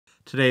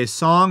Today's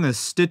song is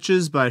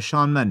Stitches by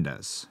Shawn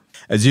Mendes.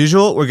 As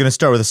usual, we're going to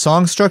start with a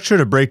song structure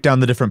to break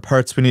down the different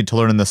parts we need to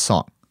learn in this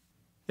song.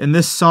 In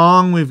this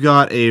song, we've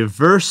got a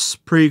verse,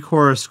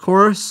 pre-chorus,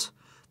 chorus,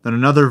 then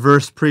another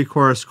verse,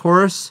 pre-chorus,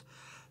 chorus,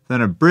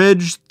 then a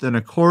bridge, then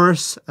a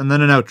chorus, and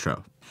then an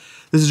outro.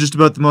 This is just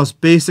about the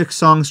most basic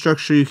song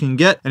structure you can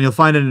get, and you'll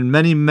find it in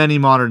many, many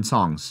modern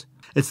songs.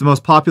 It's the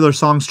most popular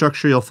song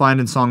structure you'll find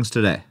in songs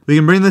today. We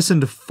can bring this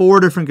into 4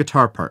 different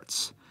guitar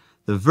parts: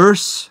 the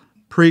verse,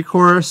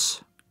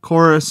 pre-chorus,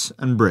 chorus,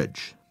 and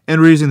bridge. And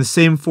we're using the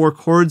same 4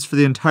 chords for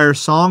the entire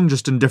song,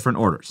 just in different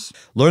orders.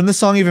 Learn the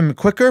song even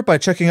quicker by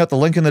checking out the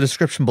link in the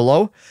description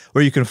below,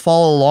 where you can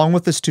follow along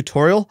with this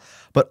tutorial,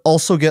 but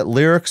also get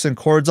lyrics and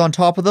chords on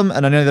top of them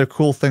and any other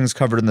cool things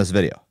covered in this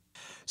video.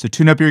 So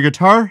tune up your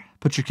guitar,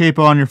 put your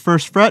capo on your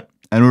first fret,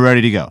 and we're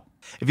ready to go.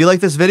 If you like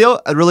this video,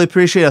 I'd really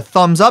appreciate a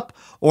thumbs up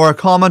or a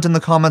comment in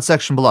the comment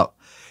section below.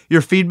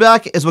 Your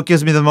feedback is what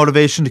gives me the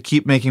motivation to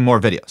keep making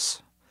more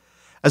videos.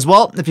 As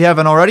well, if you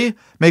haven't already,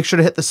 make sure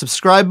to hit the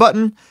subscribe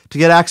button to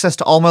get access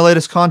to all my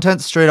latest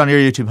content straight on your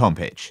YouTube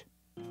homepage.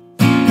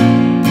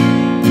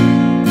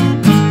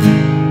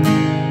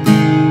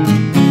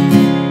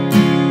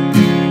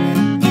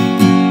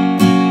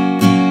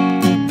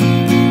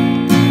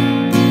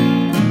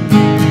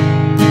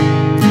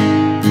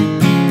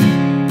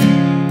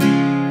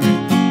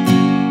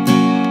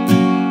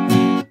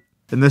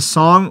 In this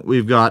song,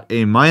 we've got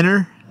A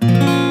minor,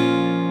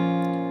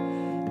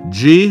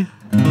 G,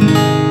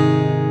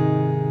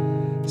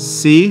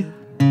 C,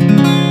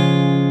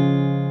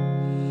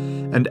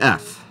 and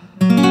F.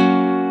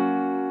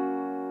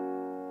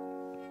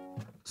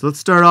 So let's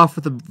start off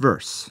with the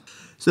verse.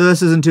 So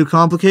this isn't too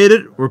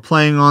complicated. We're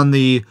playing on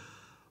the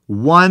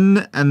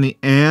 1 and the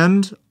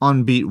and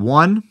on beat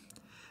 1.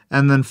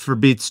 And then for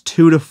beats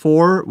 2 to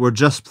 4, we're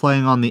just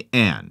playing on the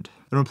and.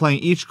 Then we're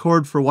playing each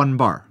chord for 1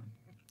 bar.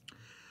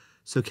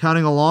 So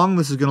counting along,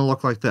 this is going to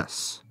look like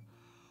this.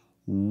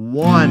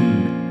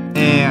 1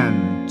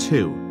 and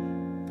 2.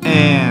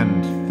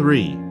 And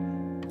 3,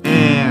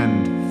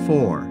 and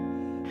 4,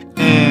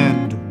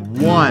 and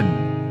 1,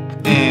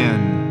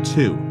 and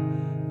 2,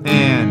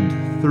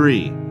 and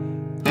 3,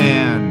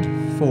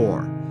 and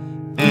 4,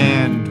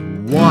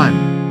 and 1,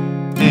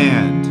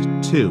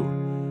 and 2,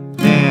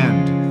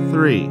 and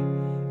 3,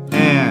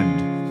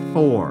 and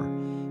 4,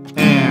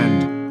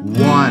 and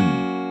 1,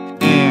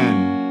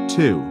 and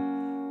 2,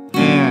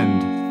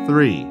 and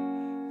 3,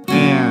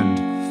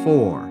 and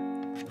 4,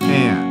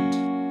 and.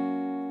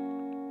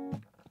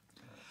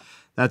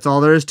 That's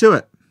all there is to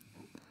it.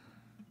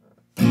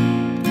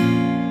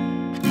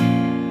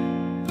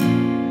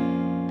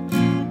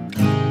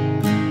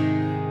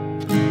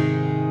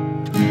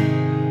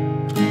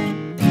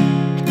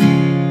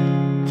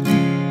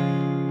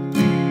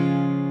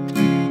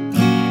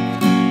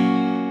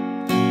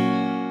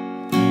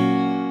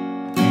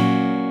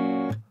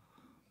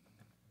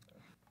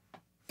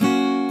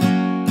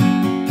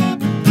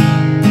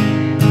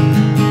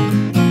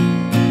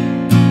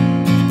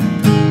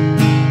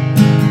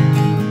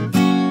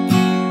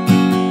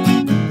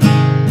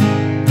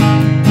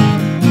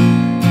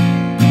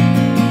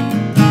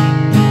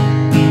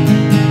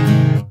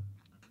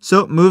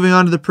 So moving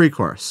on to the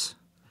pre-chorus.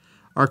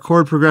 Our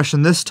chord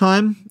progression this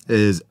time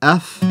is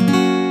F,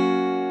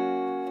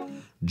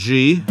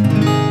 G,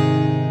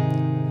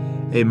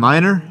 A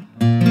minor,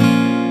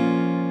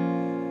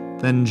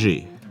 then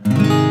G.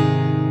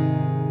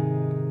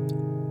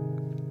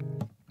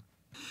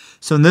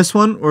 So in this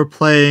one, we're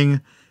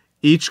playing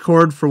each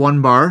chord for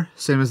 1 bar,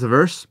 same as the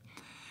verse.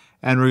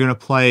 And we're going to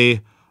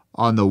play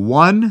on the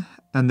 1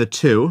 and the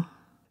 2.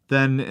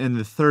 Then in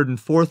the 3rd and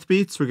 4th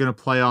beats, we're going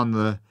to play on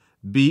the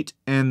beat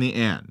and the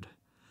and.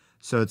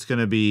 So it's going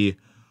to be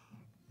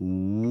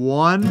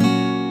 1,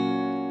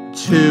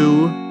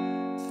 2,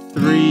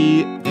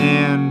 3,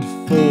 and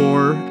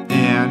 4,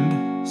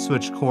 and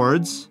switch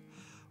chords.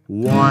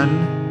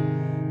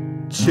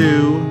 1,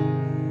 2,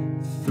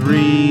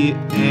 3,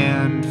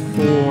 and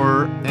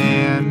 4,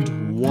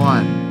 and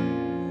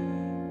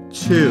 1,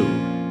 2,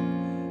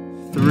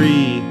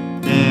 3,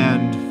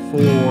 and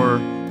 4,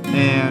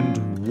 and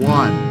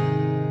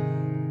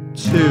 1,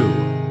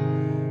 2,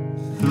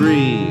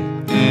 3,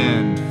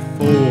 and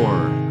 4,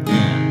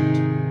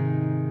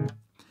 and.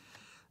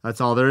 That's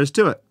all there is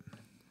to it.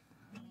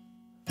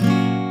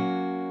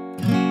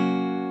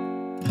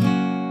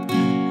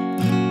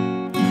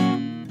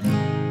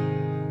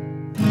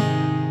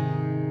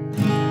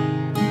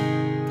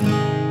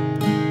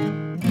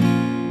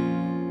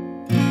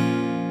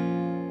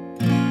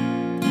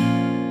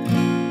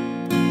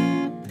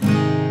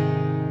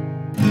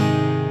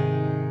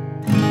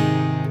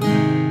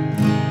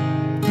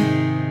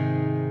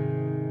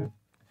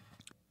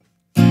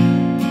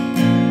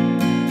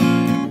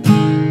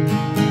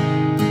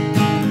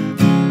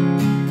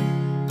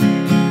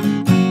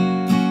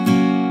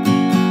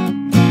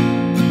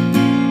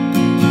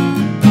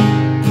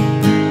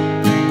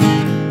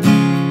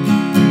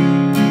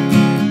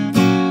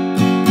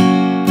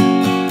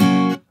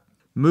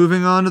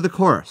 Moving on to the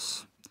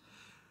chorus.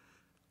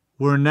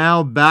 We're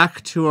now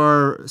back to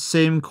our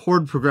same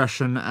chord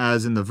progression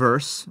as in the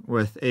verse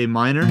with A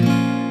minor,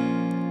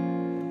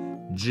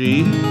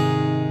 G,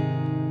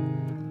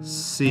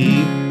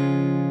 C,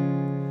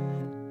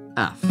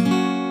 F.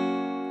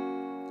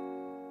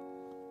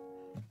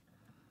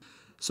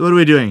 So what are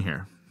we doing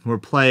here? We're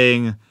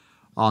playing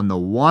on the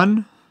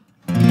 1,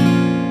 2,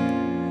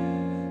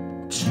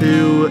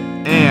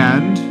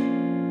 and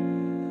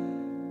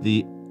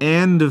the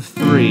and of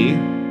 3,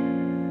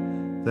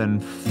 then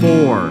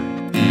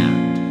 4,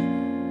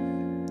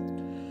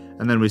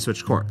 and then we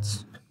switch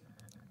chords.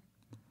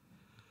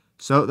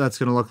 So that's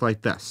going to look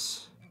like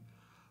this.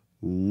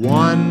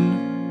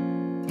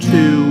 1, 2,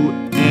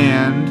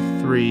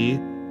 and 3,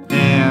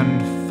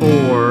 and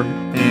 4,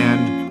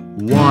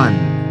 and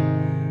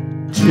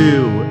 1,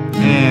 2,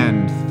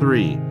 and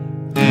 3,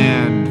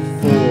 and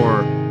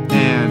 4,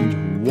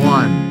 and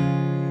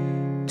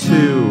 1,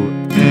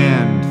 2,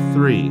 and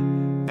 3,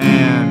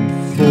 and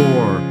 4,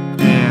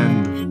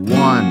 and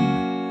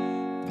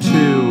 1,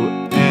 2,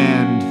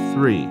 and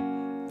 3,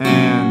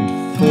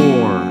 and 4,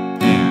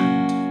 and.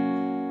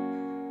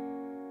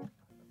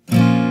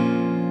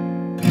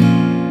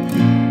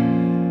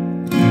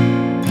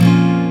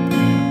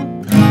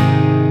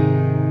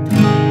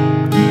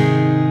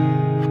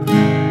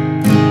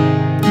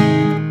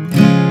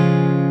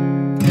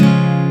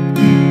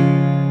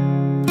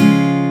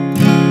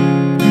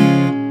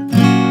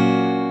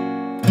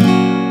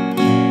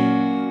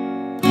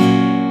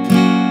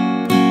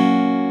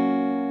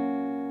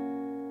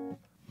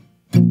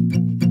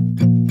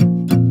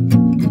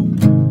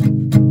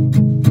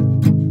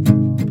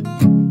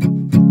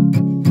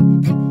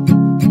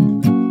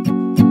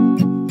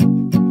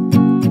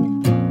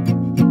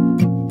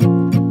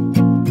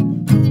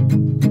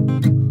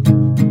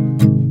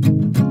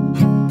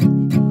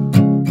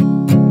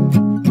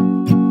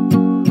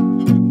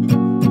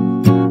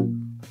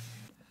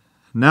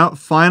 Now,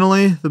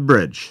 finally, the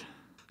bridge.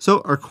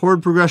 So our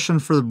chord progression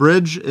for the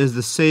bridge is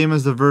the same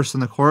as the verse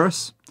and the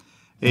chorus.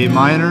 A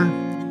minor,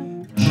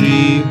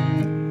 G,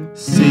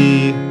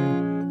 C,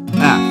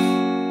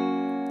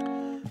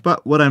 F.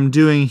 But what I'm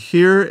doing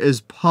here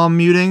is palm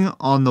muting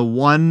on the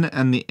 1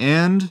 and the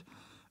and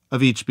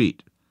of each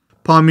beat.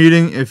 Palm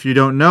muting, if you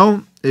don't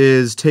know,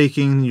 is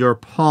taking your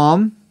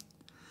palm,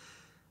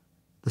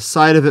 the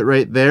side of it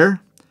right there,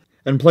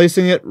 and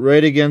placing it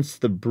right against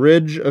the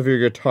bridge of your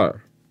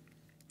guitar.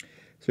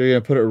 So you're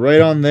going to put it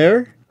right on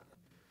there.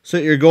 So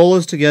your goal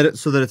is to get it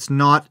so that it's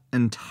not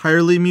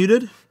entirely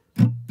muted,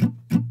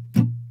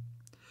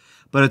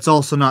 but it's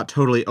also not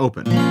totally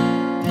open.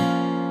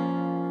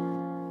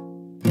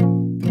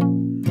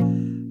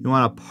 You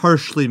want a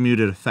partially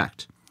muted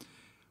effect,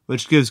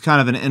 which gives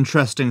kind of an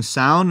interesting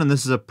sound, and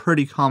this is a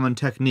pretty common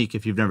technique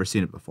if you've never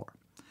seen it before.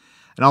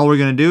 And all we're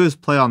going to do is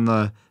play on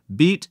the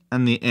beat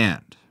and the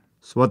and.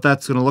 So what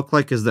that's going to look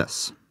like is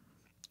this.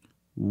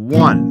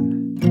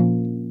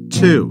 1,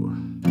 2,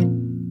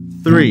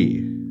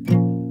 3,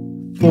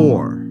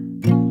 4,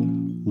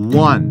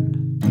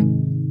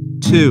 1,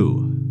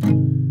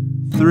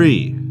 2,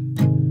 3,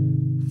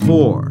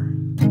 4,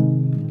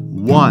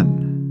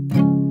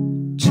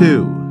 1,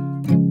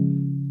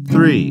 2,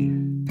 3,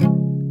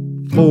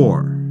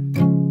 4,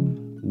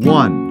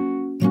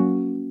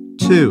 1,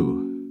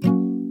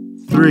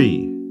 2,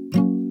 3,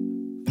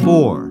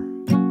 4.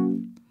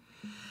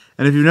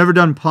 And if you've never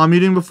done palm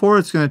muting before,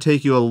 it's going to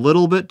take you a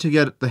little bit to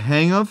get the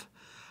hang of.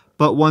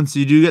 But once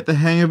you do get the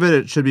hang of it,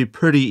 it should be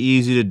pretty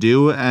easy to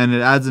do, and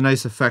it adds a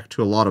nice effect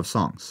to a lot of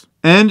songs.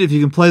 And if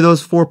you can play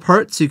those 4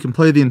 parts, you can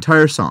play the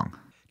entire song.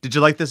 Did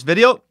you like this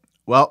video?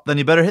 Well, then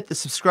you better hit the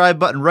subscribe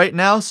button right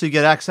now so you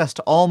get access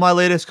to all my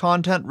latest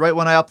content right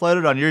when I upload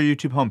it on your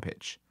YouTube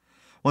homepage.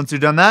 Once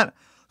you've done that,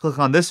 click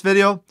on this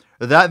video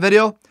or that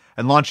video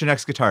and launch your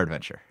next guitar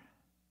adventure.